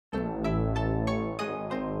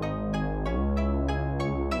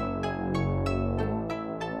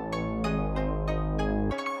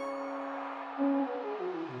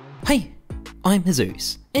I'm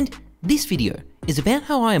Heyzeus, and this video is about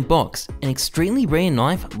how I unboxed an extremely rare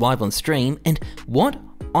knife live on stream and what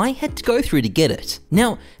I had to go through to get it.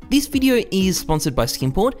 Now, this video is sponsored by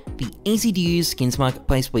Skinport, the easy to use skins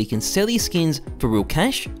marketplace where you can sell your skins for real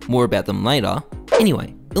cash, more about them later.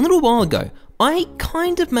 Anyway, a little while ago, I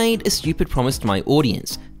kind of made a stupid promise to my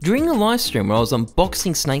audience. During a live stream where I was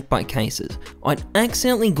unboxing snakebite cases, I'd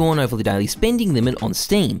accidentally gone over the daily spending limit on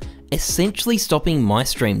Steam, essentially stopping my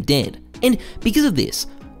stream dead. And because of this,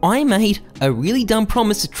 I made a really dumb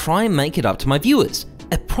promise to try and make it up to my viewers.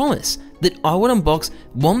 A promise that I would unbox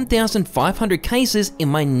 1,500 cases in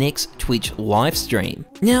my next Twitch live stream.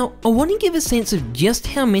 Now, I want to give a sense of just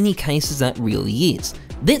how many cases that really is.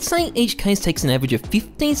 Let's say each case takes an average of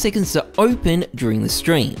 15 seconds to open during the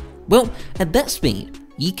stream. Well, at that speed,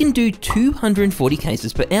 you can do 240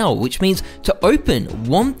 cases per hour, which means to open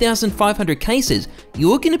 1,500 cases,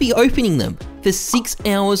 you're going to be opening them for 6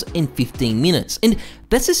 hours and 15 minutes. And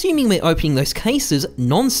that's assuming we're opening those cases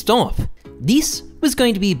non-stop. This was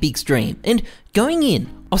going to be a big stream, and going in,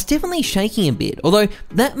 I was definitely shaking a bit, although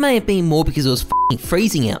that may have been more because it was f***ing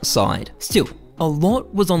freezing outside. Still, a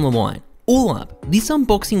lot was on the line. All up, this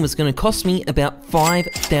unboxing was going to cost me about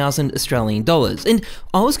 5,000 Australian dollars, and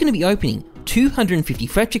I was going to be opening 250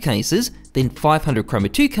 fracture cases, then 500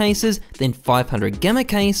 chroma 2 cases, then 500 gamma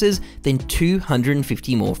cases, then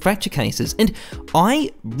 250 more fracture cases, and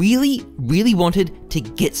I really wanted to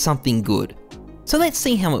get something good. So let's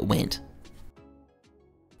see how it went.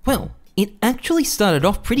 Well, it actually started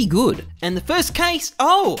off pretty good, and the first case,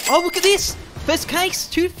 oh look at this! First case,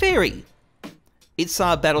 Tooth Fairy. It's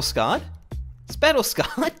battle scarred. It's battle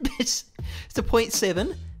scarred, but it's a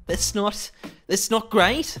 0.7. That's not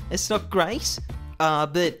great. It's not great.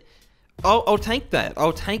 But I'll take that.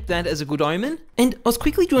 I'll take that as a good omen. And I was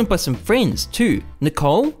quickly joined by some friends too.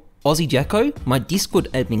 Nicole, Aussie Jacko, my Discord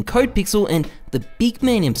admin Code Pixel, and the big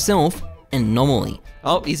man himself, Anomaly.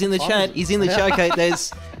 Oh, he's in the chat. He's in the chat. Okay,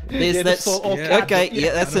 there's that's okay.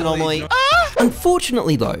 Yeah, that's Anomaly.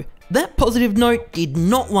 Unfortunately, though, that positive note did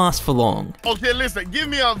not last for long. Okay, listen, give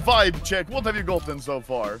me a vibe check. What have you gotten so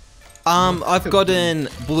far? I've gotten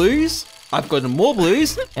blues, I've gotten more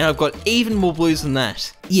blues, and I've got even more blues than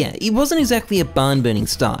that. Yeah, it wasn't exactly a barn-burning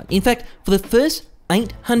start. In fact, for the first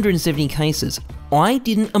 870 cases, I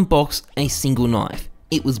didn't unbox a single knife.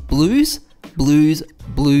 It was blues, blues,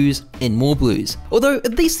 blues, and more blues. Although,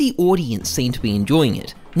 at least the audience seemed to be enjoying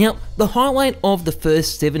it. Now, the highlight of the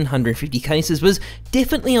first 750 cases was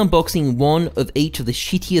definitely unboxing one of each of the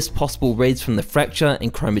shittiest possible reds from the Fracture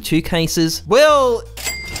and Chroma 2 cases. Well,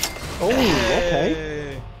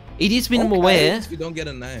 okay. It is minimal wear. We don't get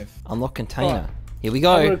a knife. Unlock container. Here we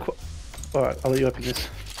go. Alright, I'll let you open this.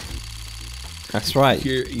 That's right.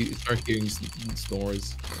 You start hearing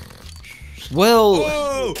snores. Well,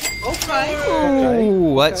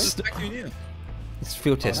 Okay. that's it's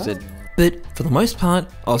field tested. But for the most part,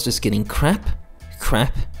 I was just getting crap,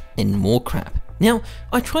 and more crap. Now,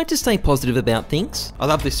 I tried to stay positive about things. I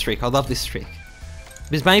love this trick, I love this trick.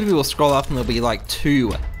 Because maybe we'll scroll up and there'll be like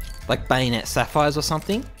 2, like bayonet sapphires or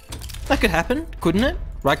something. That could happen, couldn't it?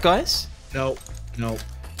 Right, guys? No.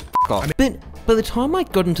 But by the time I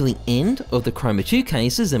got into the end of the Chroma 2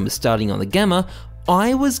 cases and was starting on the Gamma,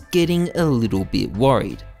 I was getting a little bit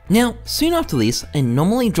worried. Now, soon after this,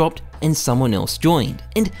 Anomaly dropped and someone else joined,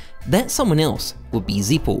 and that someone else would be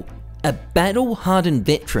Zipple, a battle-hardened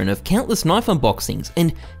veteran of countless knife unboxings,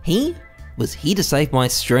 and he was here to save my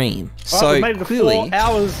stream. So we made it to clearly, 4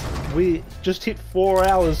 hours. We just hit 4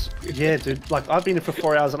 hours. Yeah, dude. Like, I've been here for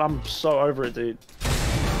 4 hours and I'm so over it, dude.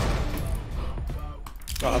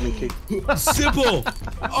 Oh, I've been kicked. Zipple!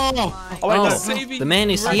 the man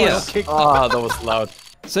is here. Ah, that was loud.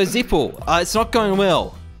 So Zipple, it's not going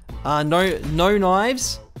well. No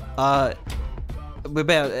knives. We're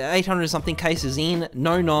about 800 something cases in.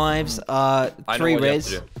 No knives. 3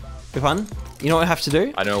 res. Pardon? You know what I have to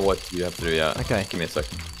do? I know what you have to do. Yeah. Okay. Give me a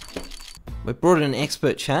second. We brought in an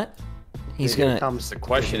expert chat. He's gonna. The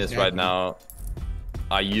question is right now: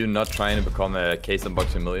 are you not trying to become a case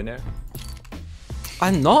unboxing millionaire?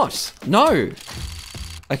 I'm not. No.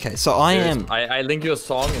 Okay, so I am. I linked you a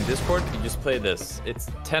song in Discord. You just play this. It's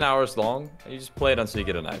 10 hours long. You just play it until you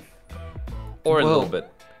get a knife, or a little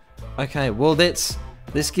bit. Okay, well let's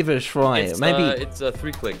give it a try. Maybe it's a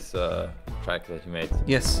 3 clicks track that you made.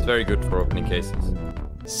 Yes. It's very good for opening cases.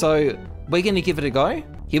 So we're gonna give it a go.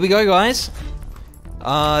 Here we go, guys.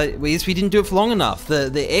 We didn't do it for long enough.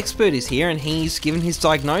 The expert is here and he's given his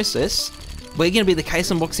diagnosis. We're gonna be the case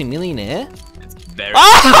unboxing millionaire. It's very.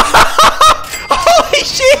 Holy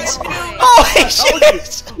shit! Holy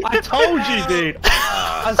shit! I told you, dude.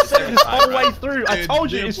 I said this whole way through. I Dude,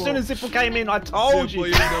 told you as Zippo. soon as Zippo came in. I told Zippo, you.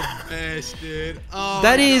 you're the best, dude. Oh,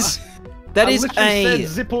 That my is God. that I is literally a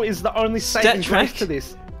said Zippo is the only stat saving track. grace to this.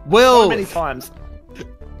 So well. many times.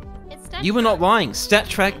 It's stat You were not track. lying. Stat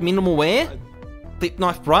track, minimal wear, flip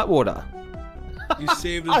knife, bright water. You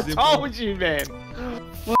saved the I Zippo. told you, man.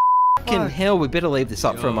 Fucking hell, we better leave this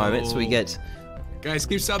up for a moment so we Yo. get. Guys,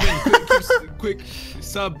 keep subbing. Quick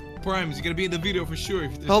sub primes. You're gonna be in the video for sure.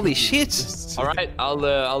 if this Holy cookie- shit. All right,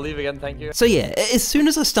 I'll leave again. Thank you. So yeah, as soon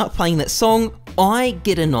as I start playing that song, I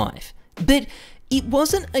get a knife. But it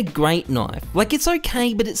wasn't a great knife. Like, it's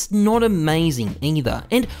okay, but it's not amazing either.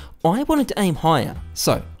 And I wanted to aim higher.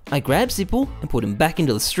 So I grabbed Zipple and put him back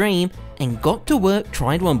into the stream and got to work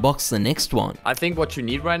trying to unbox the next one. I think what you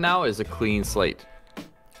need right now is a clean slate.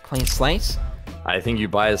 Clean slate. I think you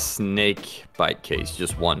buy a snake bite case,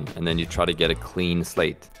 just one, and then you try to get a clean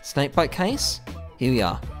slate. Snakebite case. Here we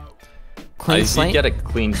are. Clean If you slate. get a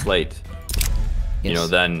clean slate, you know,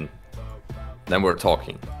 Yes. then we're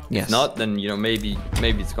talking. Yes. If not, then you know maybe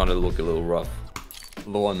it's gonna look a little rough.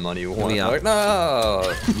 Low on money. we are. Like,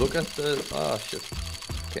 no, look at the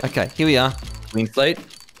shit. Okay, here we are. Clean slate.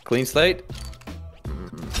 Clean slate.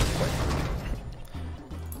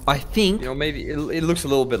 I think You know, maybe it looks a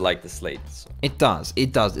little bit like the slate. So. it does.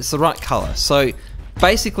 It does. It's the right color. So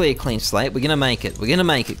basically a clean slate. We're gonna make it. We're gonna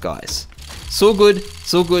make it, guys. It's all good.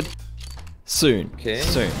 It's all good. Soon. Okay.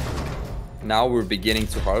 Soon. Now we're beginning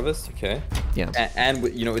to harvest. Okay. Yeah. And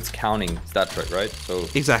you know it's counting stat track, right? So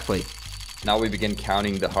Exactly. now we begin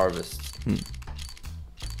counting the harvest.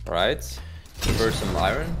 All right. First some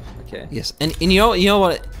iron. Okay. Yes. And you know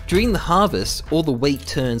what? During the harvest, all the wheat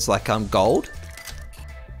turns like gold.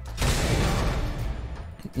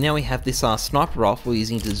 Now we have this sniper rifle we're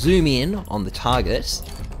using to zoom in on the target.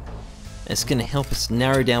 It's going to help us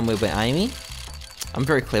narrow down where we're aiming. I'm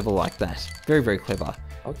very clever like that. Very, very clever.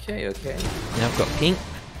 Okay. Okay. Now I've got pink.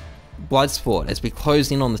 Blood sport as we close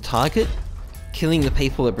in on the target, killing the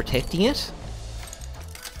people that are protecting it.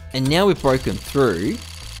 And now we've broken through.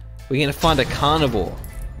 We're going to find a carnivore.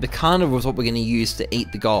 The carnivore is what we're going to use to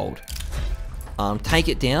eat the gold. Take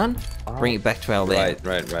it down, bring it back to our lair.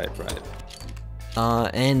 Right.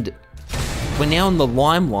 And we're now in the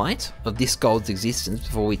limelight of this gold's existence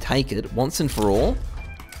before we take it once and for all.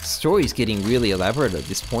 The story's getting really elaborate at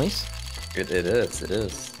this point. It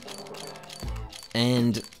is.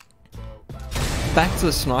 And back to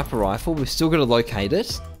the sniper rifle, we've still got to locate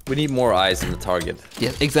it. We need more eyes on the target.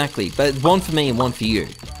 Yeah, exactly. But one for me and one for you.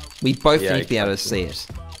 We both Yeah, need to be able to exactly. see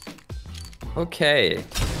it. Okay.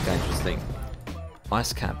 Interesting.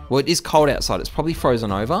 Ice cap. Well, it is cold outside. It's probably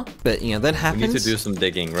frozen over, but you know that We happens. need to do some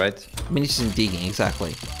digging, right? We need some digging,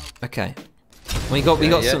 exactly. Okay. We got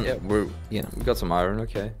some. Yeah. Yeah. We got some iron.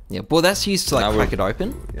 Okay. Yeah. Well, that's used to like Now crack we're- it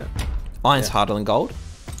open. Yeah. Iron's Yeah. harder than gold.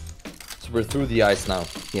 So we're through the ice now.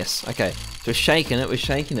 Yes. Okay. So we're shaking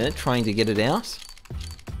it, trying to get it out.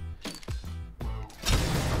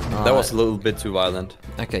 That was a little bit too violent.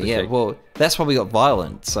 Okay. The Yeah. shake. Well, that's why we got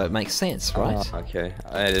violent, so it makes sense, right? Okay.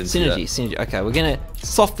 I didn't see that. Synergy. Okay. We're gonna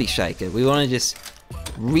softly shake it. We want to just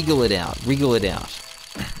wriggle it out.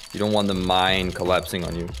 You don't want the mine collapsing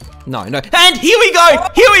on you. No. And here we go!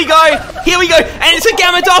 And it's a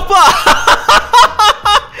gamma doppler!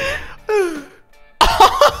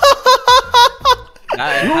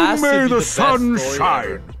 May the sun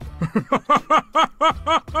shine.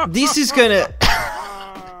 This is gonna...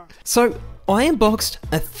 So, I unboxed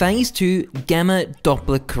a Phase 2 Gamma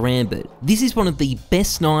Doppler Karambit. This is one of the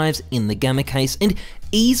best knives in the Gamma case, and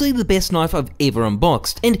easily the best knife I've ever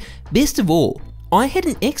unboxed. And best of all, I had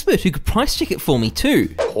an expert who could price check it for me too.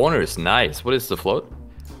 Corner is nice. What is the float?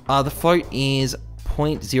 The float is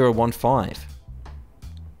 0.015.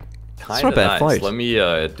 Kinda not a bad nice. float. Let me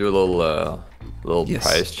do a little Yes.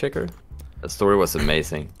 price checker. The story was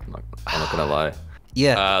amazing. I'm not gonna lie.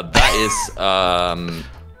 Yeah. That is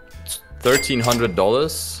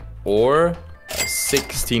 $1,300 or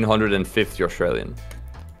 1,650 Australian.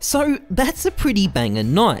 So that's a pretty banger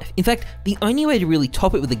knife. In fact, the only way to really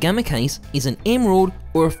top it with a Gamma case is an Emerald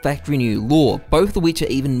or a Factory New Law, both of which are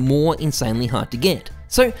even more insanely hard to get.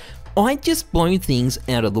 So I'd just blown things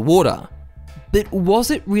out of the water. But was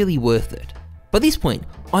it really worth it? By this point,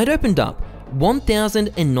 I'd opened up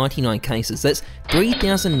 1,099 cases, that's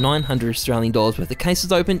 3,900 Australian dollars worth of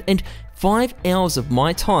cases opened, and 5 hours of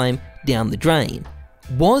my time down the drain.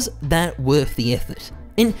 Was that worth the effort?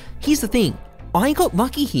 And here's the thing, I got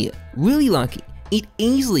lucky here, really lucky. It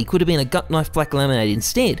easily could have been a gut knife black laminate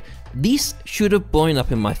instead. This should have blown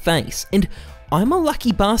up in my face, and I'm a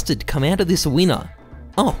lucky bastard to come out of this a winner.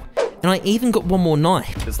 Oh, and I even got one more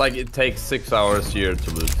knife. It's like it takes 6 hours here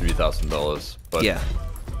to lose $3,000, but Yeah.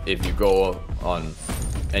 if you go on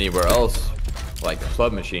anywhere else, like a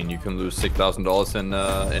club machine, you can lose $6,000 in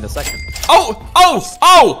a second.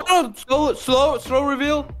 Slow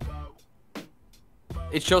reveal.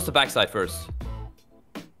 It shows the backside first.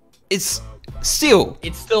 It's still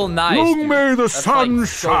nice. Long may the That's sun like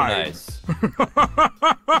so shine.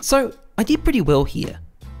 nice. So I did pretty well here,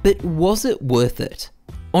 but was it worth it?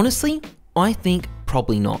 Honestly, I think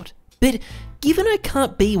probably not. But given I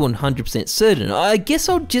can't be 100% certain, I guess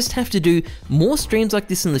I'll just have to do more streams like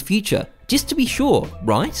this in the future, just to be sure,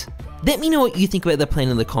 right? Let me know what you think about the plan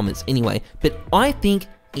in the comments anyway, but I think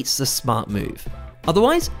it's the smart move.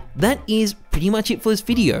 Otherwise, that is pretty much it for this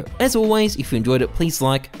video. As always, if you enjoyed it, please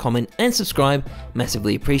like, comment, and subscribe,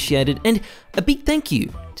 massively appreciated, and a big thank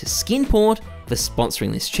you to Skinport for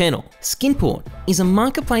sponsoring this channel. Skinport is a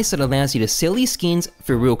marketplace that allows you to sell your skins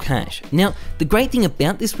for real cash. Now, the great thing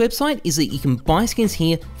about this website is that you can buy skins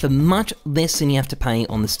here for much less than you have to pay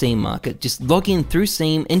on the Steam market. Just log in through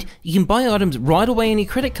Steam and you can buy items right away on your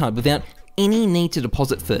credit card without any need to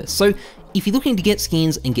deposit first. So if you're looking to get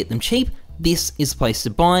skins and get them cheap, this is the place to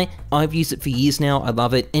buy. I've used it for years now, I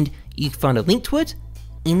love it, and you can find a link to it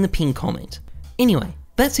in the pinned comment. Anyway,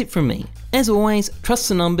 that's it from me. As always, trust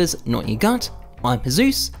the numbers, not your gut. I'm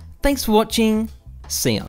Heyzeus. Thanks for watching. See ya.